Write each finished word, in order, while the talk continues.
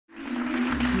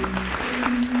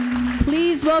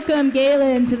Please welcome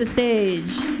Galen to the stage.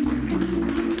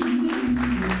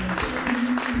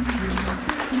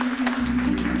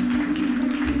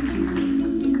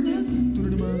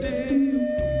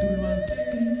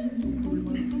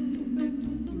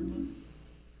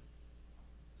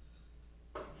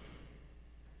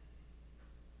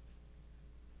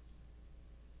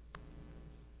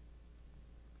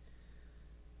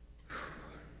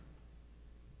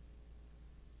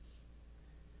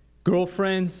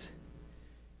 Girlfriends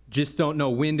just don't know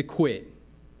when to quit.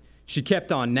 She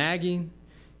kept on nagging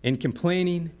and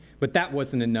complaining, but that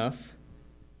wasn't enough.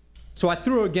 So I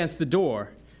threw her against the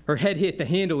door. Her head hit the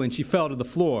handle and she fell to the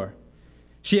floor.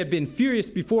 She had been furious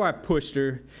before I pushed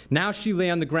her. Now she lay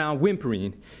on the ground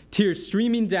whimpering, tears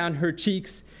streaming down her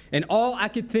cheeks, and all I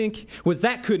could think was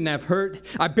that couldn't have hurt.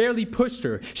 I barely pushed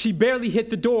her. She barely hit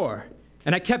the door.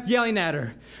 And I kept yelling at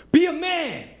her, "Be a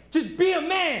man! Just be a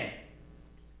man!"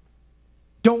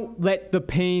 Don't let the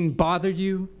pain bother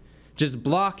you. Just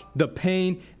block the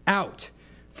pain out.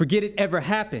 Forget it ever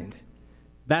happened.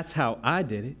 That's how I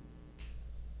did it.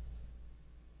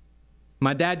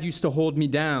 My dad used to hold me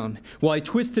down while he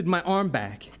twisted my arm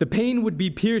back. The pain would be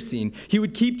piercing. He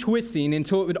would keep twisting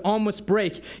until it would almost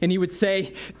break, and he would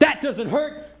say, "That doesn't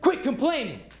hurt. Quit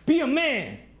complaining. Be a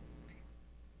man."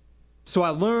 So I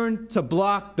learned to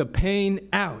block the pain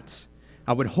out.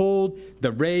 I would hold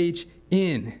the rage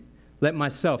in. Let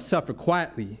myself suffer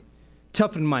quietly,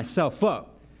 toughen myself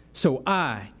up so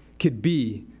I could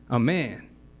be a man.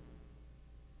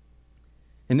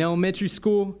 In elementary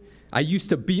school, I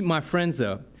used to beat my friends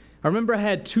up. I remember I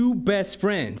had two best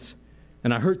friends,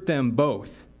 and I hurt them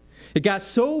both. It got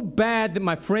so bad that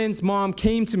my friend's mom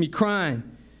came to me crying.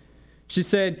 She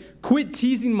said, "Quit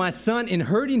teasing my son and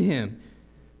hurting him."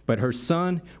 But her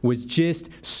son was just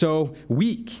so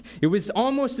weak. It was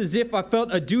almost as if I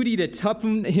felt a duty to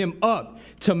toughen him up,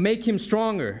 to make him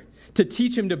stronger, to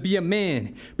teach him to be a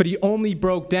man. But he only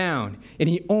broke down, and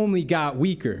he only got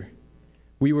weaker.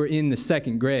 We were in the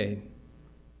second grade.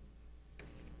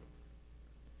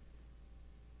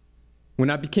 When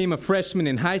I became a freshman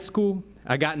in high school,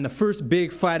 I got in the first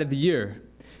big fight of the year.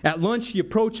 At lunch, he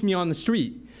approached me on the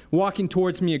street, walking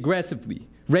towards me aggressively,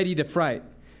 ready to fight.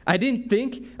 I didn't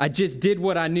think, I just did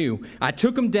what I knew. I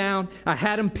took him down, I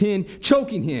had him pinned,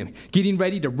 choking him, getting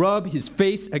ready to rub his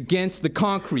face against the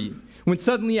concrete, when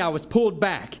suddenly I was pulled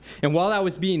back, and while I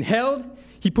was being held,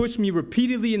 he pushed me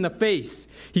repeatedly in the face.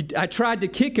 I tried to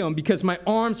kick him because my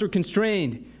arms were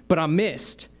constrained, but I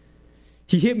missed.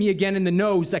 He hit me again in the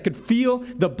nose. I could feel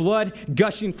the blood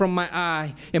gushing from my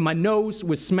eye, and my nose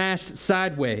was smashed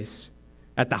sideways.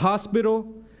 At the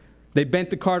hospital, they bent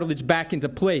the cartilage back into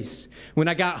place. When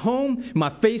I got home, my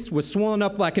face was swollen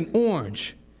up like an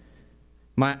orange.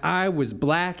 My eye was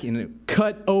black and it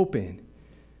cut open.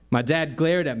 My dad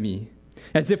glared at me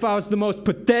as if I was the most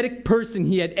pathetic person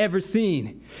he had ever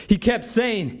seen. He kept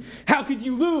saying, "How could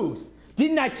you lose?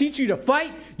 Didn't I teach you to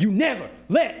fight? You never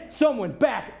let someone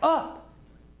back up."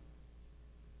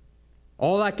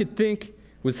 All I could think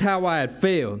was how I had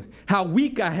failed, how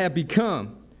weak I had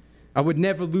become. I would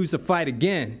never lose a fight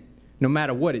again, no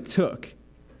matter what it took.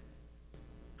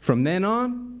 From then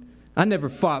on, I never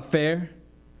fought fair.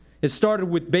 It started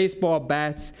with baseball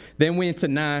bats, then went to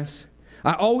knives.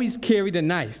 I always carried a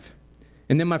knife,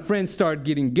 and then my friends started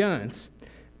getting guns.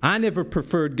 I never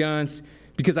preferred guns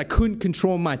because I couldn't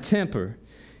control my temper,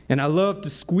 and I loved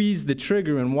to squeeze the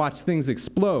trigger and watch things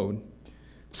explode.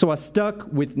 So I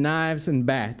stuck with knives and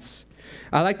bats.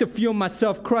 I like to feel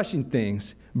myself crushing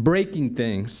things, breaking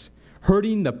things,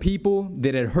 hurting the people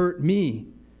that had hurt me,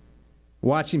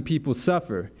 watching people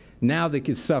suffer. Now they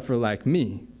could suffer like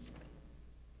me.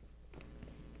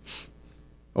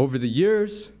 Over the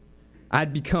years,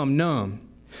 I'd become numb.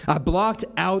 I blocked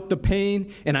out the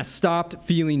pain and I stopped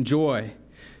feeling joy.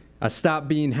 I stopped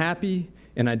being happy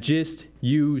and I just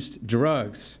used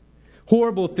drugs.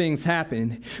 Horrible things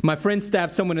happened. My friend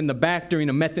stabbed someone in the back during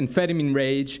a methamphetamine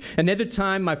rage. Another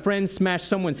time, my friend smashed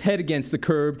someone's head against the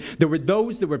curb. There were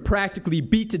those that were practically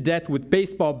beat to death with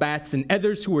baseball bats and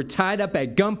others who were tied up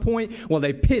at gunpoint while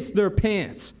they pissed their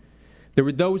pants. There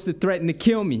were those that threatened to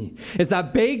kill me, as I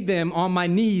begged them on my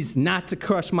knees not to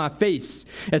crush my face,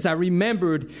 as I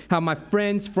remembered how my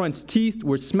friend's front teeth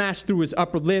were smashed through his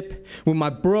upper lip, when my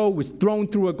bro was thrown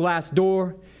through a glass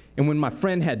door, and when my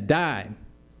friend had died.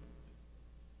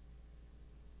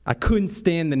 I couldn't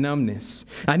stand the numbness.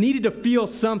 I needed to feel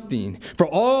something. For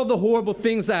all the horrible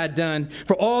things I had done,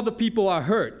 for all the people I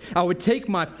hurt, I would take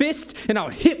my fist and I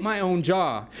would hit my own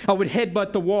jaw. I would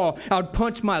headbutt the wall. I would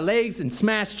punch my legs and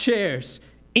smash chairs.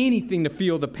 Anything to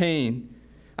feel the pain.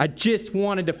 I just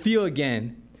wanted to feel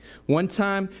again. One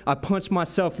time, I punched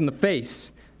myself in the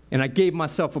face, and I gave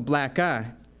myself a black eye.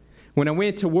 When I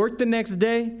went to work the next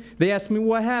day, they asked me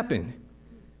what happened.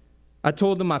 I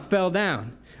told them I fell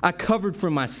down. I covered for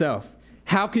myself.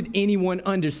 How could anyone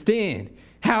understand?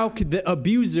 How could the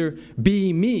abuser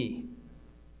be me?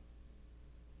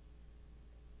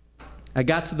 I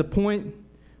got to the point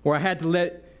where I had to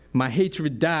let my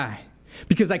hatred die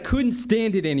because I couldn't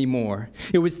stand it anymore.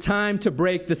 It was time to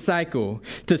break the cycle,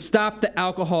 to stop the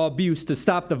alcohol abuse, to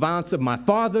stop the violence of my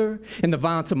father and the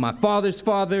violence of my father's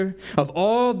father, of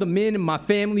all the men in my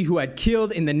family who had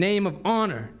killed in the name of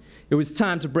honor. It was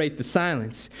time to break the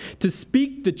silence, to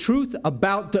speak the truth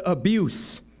about the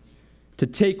abuse, to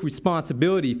take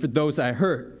responsibility for those I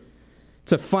hurt,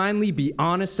 to finally be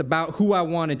honest about who I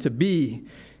wanted to be.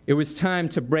 It was time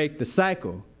to break the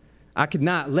cycle. I could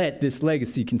not let this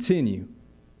legacy continue.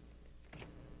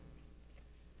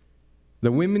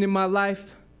 The women in my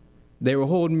life, they were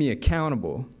holding me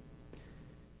accountable.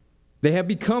 They have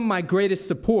become my greatest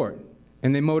support,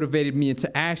 and they motivated me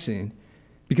into action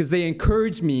because they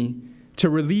encouraged me to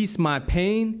release my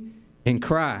pain and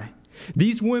cry.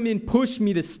 These women pushed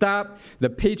me to stop the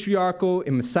patriarchal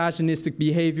and misogynistic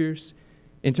behaviors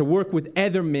and to work with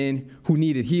other men who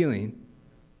needed healing.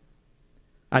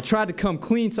 I tried to come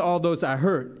clean to all those I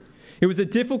hurt. It was a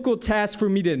difficult task for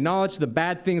me to acknowledge the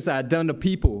bad things I had done to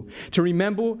people, to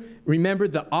remember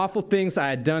the awful things I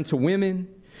had done to women,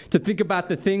 to think about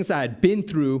the things I had been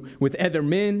through with other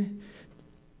men.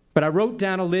 But I wrote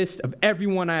down a list of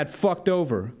everyone I had fucked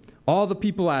over, all the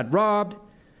people I had robbed,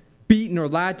 beaten, or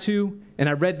lied to, and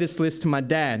I read this list to my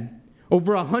dad.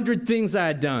 Over 100 things I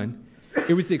had done.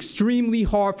 It was extremely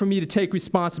hard for me to take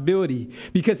responsibility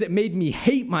because it made me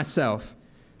hate myself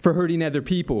for hurting other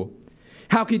people.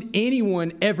 How could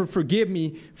anyone ever forgive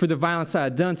me for the violence I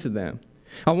had done to them?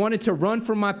 I wanted to run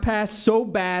from my past so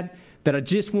bad that I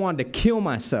just wanted to kill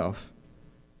myself.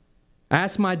 I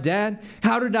asked my dad,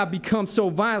 how did I become so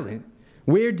violent?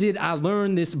 Where did I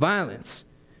learn this violence?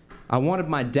 I wanted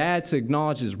my dad to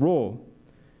acknowledge his role.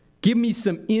 Give me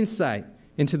some insight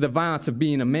into the violence of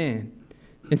being a man.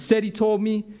 Instead, he told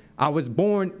me I was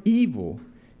born evil,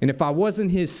 and if I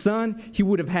wasn't his son, he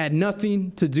would have had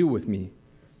nothing to do with me.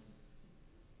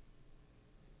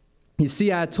 You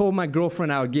see, I had told my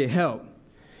girlfriend I would get help,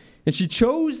 and she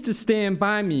chose to stand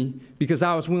by me because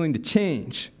I was willing to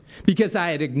change, because I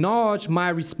had acknowledged my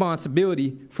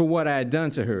responsibility for what I had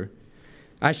done to her.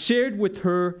 I shared with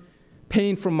her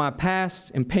pain from my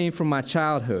past and pain from my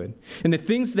childhood, and the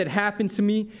things that happened to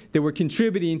me that were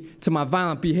contributing to my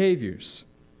violent behaviors.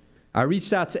 I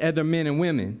reached out to other men and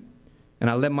women, and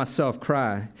I let myself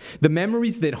cry. The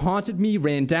memories that haunted me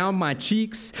ran down my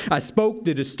cheeks. I spoke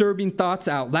the disturbing thoughts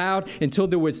out loud until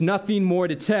there was nothing more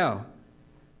to tell.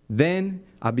 Then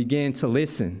I began to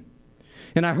listen.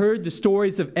 And I heard the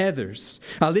stories of others.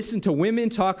 I listened to women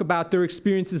talk about their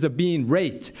experiences of being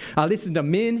raped. I listened to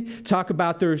men talk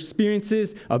about their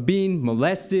experiences of being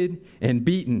molested and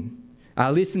beaten.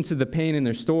 I listened to the pain in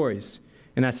their stories,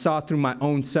 and I saw through my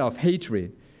own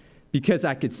self-hatred because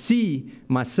I could see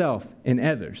myself in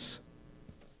others.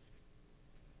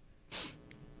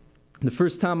 The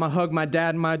first time I hugged my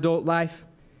dad in my adult life,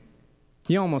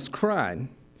 he almost cried.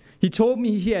 He told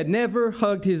me he had never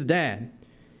hugged his dad,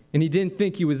 and he didn't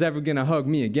think he was ever going to hug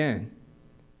me again.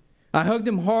 I hugged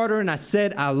him harder, and I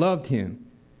said I loved him.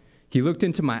 He looked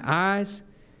into my eyes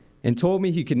and told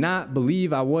me he could not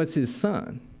believe I was his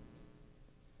son.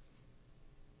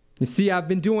 You see, I've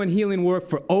been doing healing work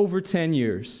for over 10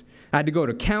 years. I had to go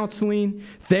to counseling,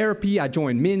 therapy. I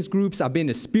joined men's groups. I've been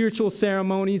to spiritual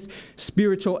ceremonies,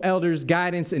 spiritual elders,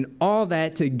 guidance, and all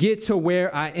that to get to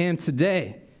where I am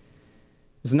today.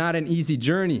 It's not an easy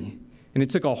journey, and it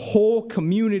took a whole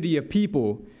community of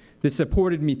people that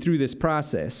supported me through this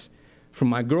process, from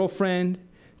my girlfriend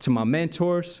to my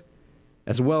mentors,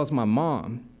 as well as my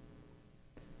mom.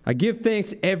 I give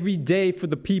thanks every day for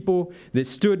the people that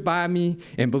stood by me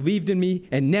and believed in me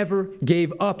and never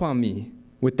gave up on me.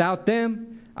 Without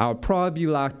them, I would probably be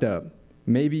locked up,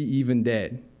 maybe even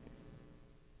dead.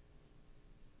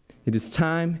 It is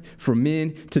time for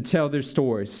men to tell their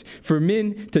stories, for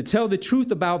men to tell the truth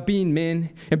about being men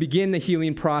and begin the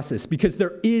healing process, because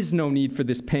there is no need for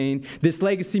this pain. This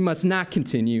legacy must not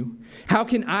continue. How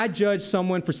can I judge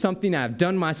someone for something I've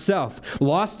done myself,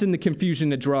 lost in the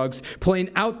confusion of drugs, playing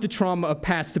out the trauma of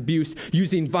past abuse,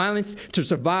 using violence to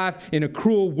survive in a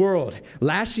cruel world,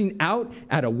 lashing out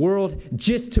at a world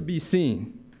just to be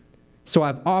seen? So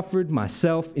I've offered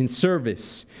myself in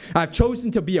service. I've chosen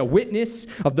to be a witness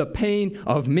of the pain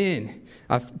of men,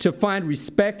 to find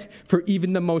respect for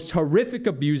even the most horrific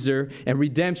abuser and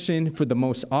redemption for the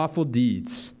most awful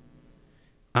deeds.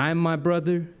 I am my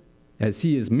brother as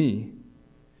he is me.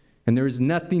 And there is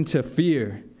nothing to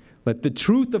fear. Let the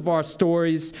truth of our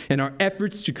stories and our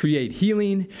efforts to create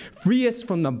healing free us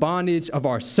from the bondage of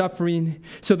our suffering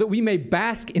so that we may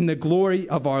bask in the glory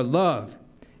of our love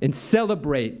and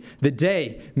celebrate the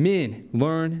day men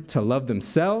learn to love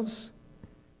themselves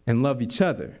and love each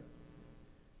other.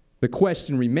 The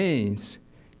question remains,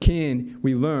 can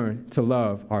we learn to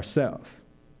love ourselves?